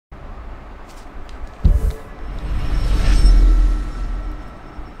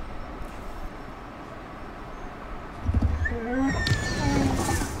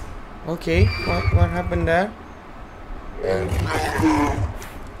Okay, what happened there?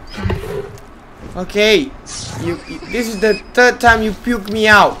 Okay, this is the third time you puke me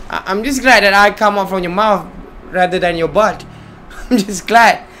out. I'm just glad that I come out from your mouth rather than your butt. I'm just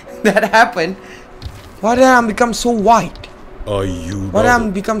glad that happened. Why did I become so white? Why did I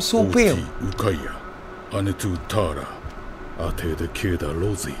become so pale? Am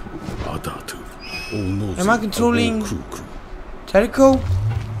I controlling Jericho?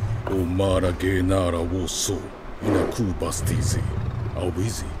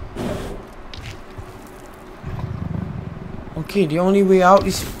 Okay, the only way out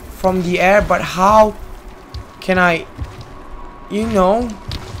is from the air, but how can I, you know?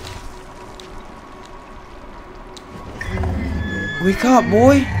 Wake up,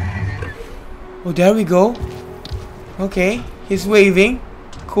 boy. Oh, there we go. Okay, he's waving.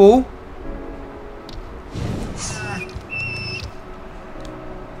 Cool.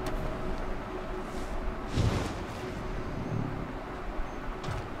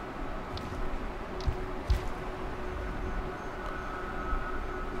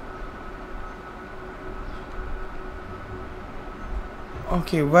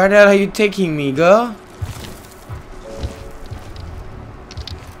 Okay, where the hell are you taking me, girl?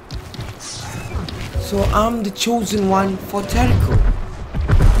 So I'm the chosen one for Jericho.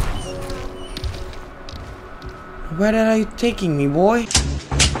 Where the hell are you taking me, boy?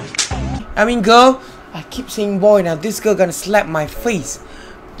 I mean, girl. I keep saying boy. Now this girl gonna slap my face.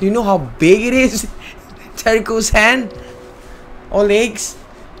 Do you know how big it is? Jericho's hand? Or legs?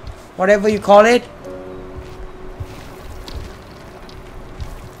 Whatever you call it.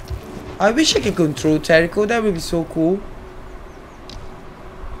 I wish I could control Jericho. That would be so cool.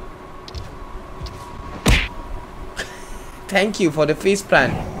 Thank you for the face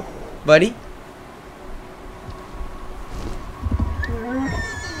plant, buddy.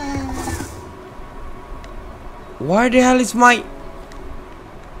 Why the hell is my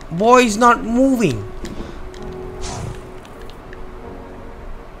boy is not moving?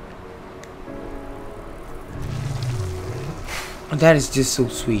 That is just so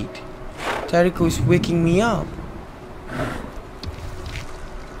sweet. Jericho is waking me up.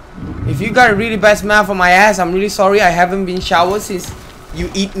 If you got a really bad smell from my ass, I'm really sorry. I haven't been showered since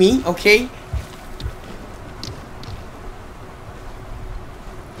you eat me, okay?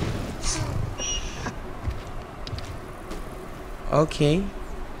 Okay.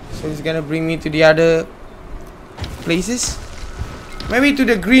 So it's gonna bring me to the other places? Maybe to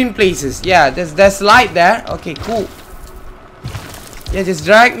the green places. Yeah, there's light there. Okay, cool. Yeah, just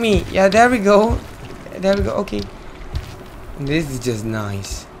drag me. Yeah, there we go. There we go. Okay. This is just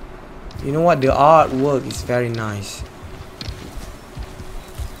nice. You know what? The artwork is very nice.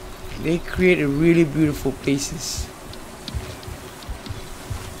 They create a really beautiful places.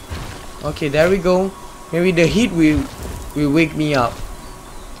 Okay, there we go. Maybe the heat will wake me up.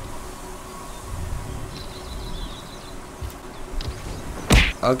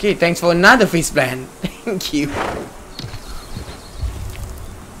 Okay, thanks for another face plant. Thank you.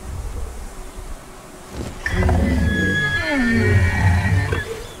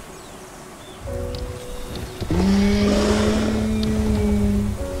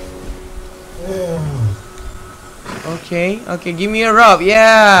 Okay, give me a rub.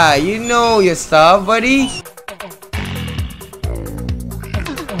 Yeah, you know your stuff, buddy.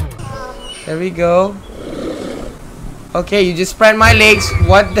 There we go. Okay, you just spread my legs.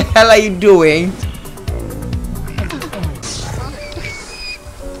 What the hell are you doing?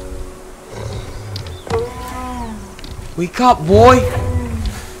 Wake up, boy.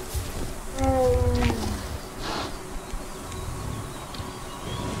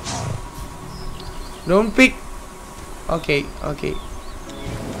 Don't pick. Okay.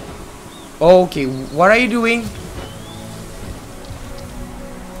 Okay, what are you doing?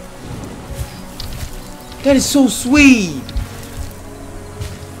 That is so sweet.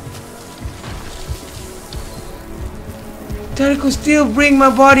 Jericho still bring my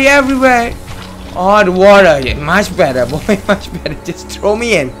body everywhere. Oh, the water. Yeah, much better, boy. Much better. Just throw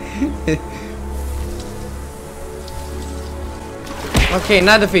me in. Okay,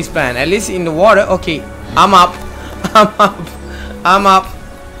 another face plant. At least in the water. Okay, I'm up. I'm up.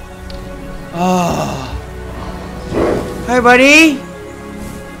 Oh. Hi, buddy.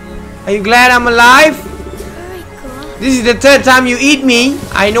 Are you glad I'm alive? This is the third time you eat me.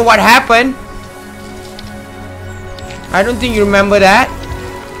 I know what happened. I don't think you remember that.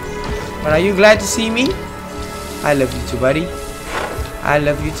 But are you glad to see me? I love you too, buddy. I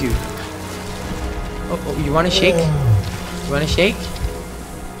love you too. Oh, you wanna shake? You wanna shake?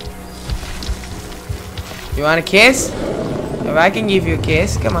 You want a kiss? If I can give you a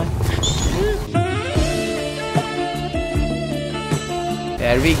kiss, come on.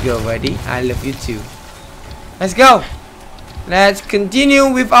 There we go, buddy. I love you too. Let's go. Let's continue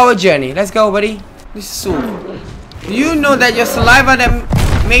with our journey. Let's go, buddy. This is so cool. Do you know that your saliva that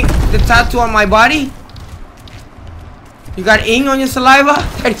make the tattoo on my body? You got ink on your saliva?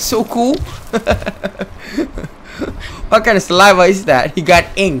 That is so cool. What kind of saliva is that? You got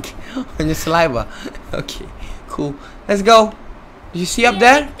ink on your saliva. Okay, cool. Let's go. Do you see up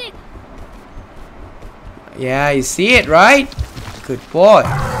there? Yeah, you see it, right? Good boy.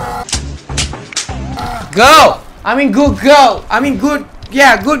 Go! I mean good girl. I mean good.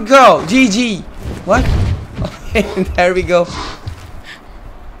 Yeah, good girl. GG. What? There we go.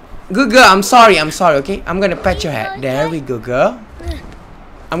 Good girl. I'm sorry. Okay? I'm gonna pat your head. There we go, girl.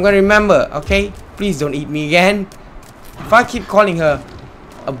 I'm gonna remember, okay? Please don't eat me again. If I keep calling her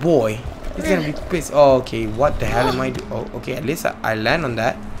a boy, he's gonna be pissed. Oh, okay. What the hell am I doing? Oh, okay. At least I land on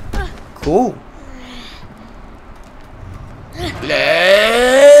that. Cool. Let's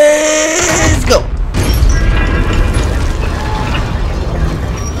go.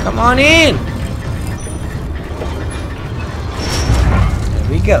 Come on in. There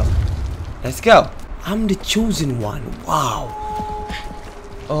we go. Let's go. I'm the chosen one. Wow.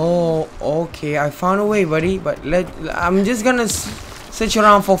 Oh, okay. I found a way, buddy. But I'm just gonna search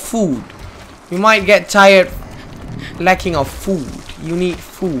around for food. You might get tired lacking of food. You need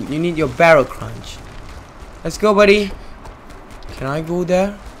food. You need your barrel crunch. Let's go, buddy. Can I go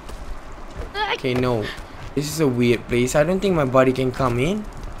there? Okay, no. This is a weird place. I don't think my body can come in.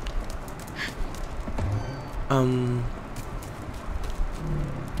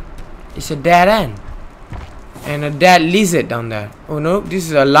 It's a dead end. And a dead lizard down there. Oh no, this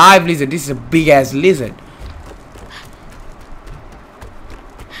is a live lizard. This is a big ass lizard.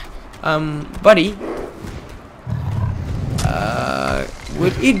 Buddy.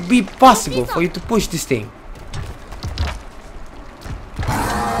 Would it be possible for you to push this thing?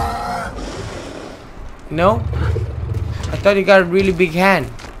 No? I thought you got a really big hand.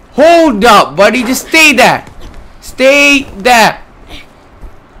 Hold up, buddy. Just stay there. Stay there.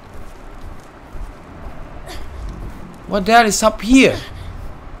 What the hell is up here?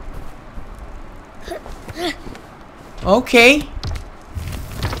 Okay.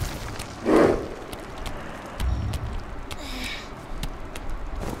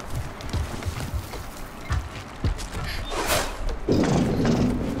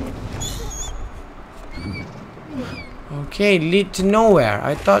 Okay, lead to nowhere.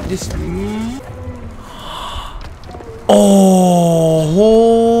 I thought this... Oh,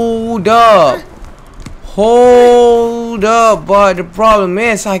 hold up. Hold up, but the problem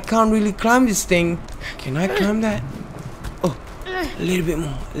is I can't really climb this thing. Can I climb that? Oh, a little bit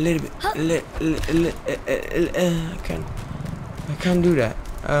more. A little bit. I can't do that.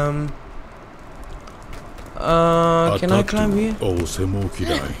 Can I climb here?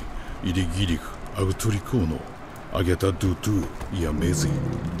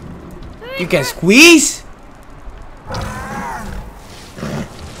 You can squeeze?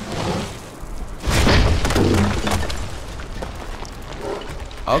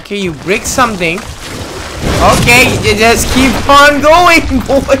 Okay, you break something. Okay, you just keep on going,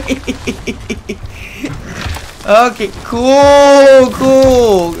 boy. Okay,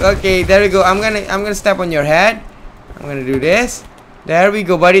 cool. Okay, there we go. I'm gonna step on your head. I'm gonna do this. There we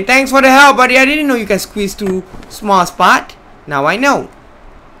go, buddy. Thanks for the help, buddy. I didn't know you can squeeze through small spot. Now I know.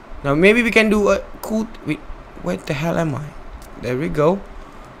 Now maybe we can do a cool... Wait, where the hell am I? There we go.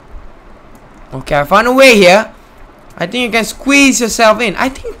 Okay, I found a way here. I think you can squeeze yourself in. I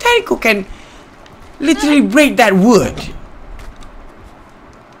think Tariko can literally break that wood.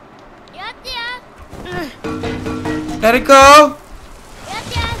 Tariko!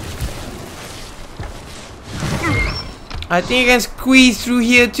 I think you can squeeze through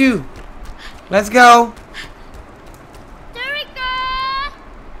here too. Let's go.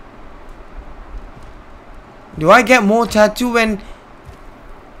 Do I get more tattoo when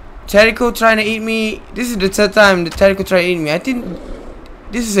Tariko trying to eat me? This is the third time that Tariko trying to eat me. I think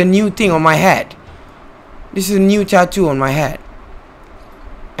this is a new thing on my head. This is a new tattoo on my head.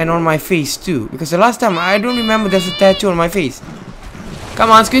 And on my face too. Because the last time, I don't remember there's a tattoo on my face.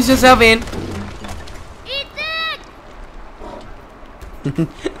 Come on, squeeze yourself in.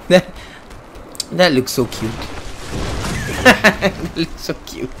 That looks so cute. That looks so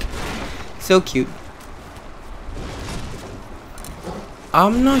cute. So cute.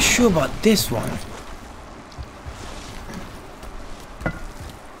 I'm not sure about this one.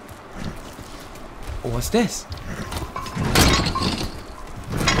 What's this?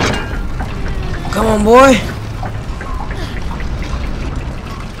 Come on, boy.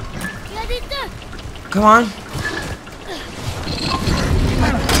 Come on.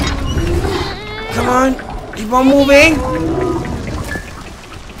 Come on. Keep on moving.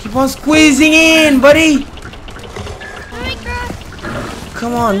 Keep on squeezing in, buddy.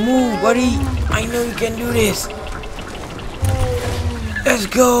 Come on, move, buddy. I know you can do this. Let's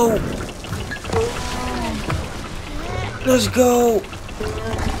go. Let's go.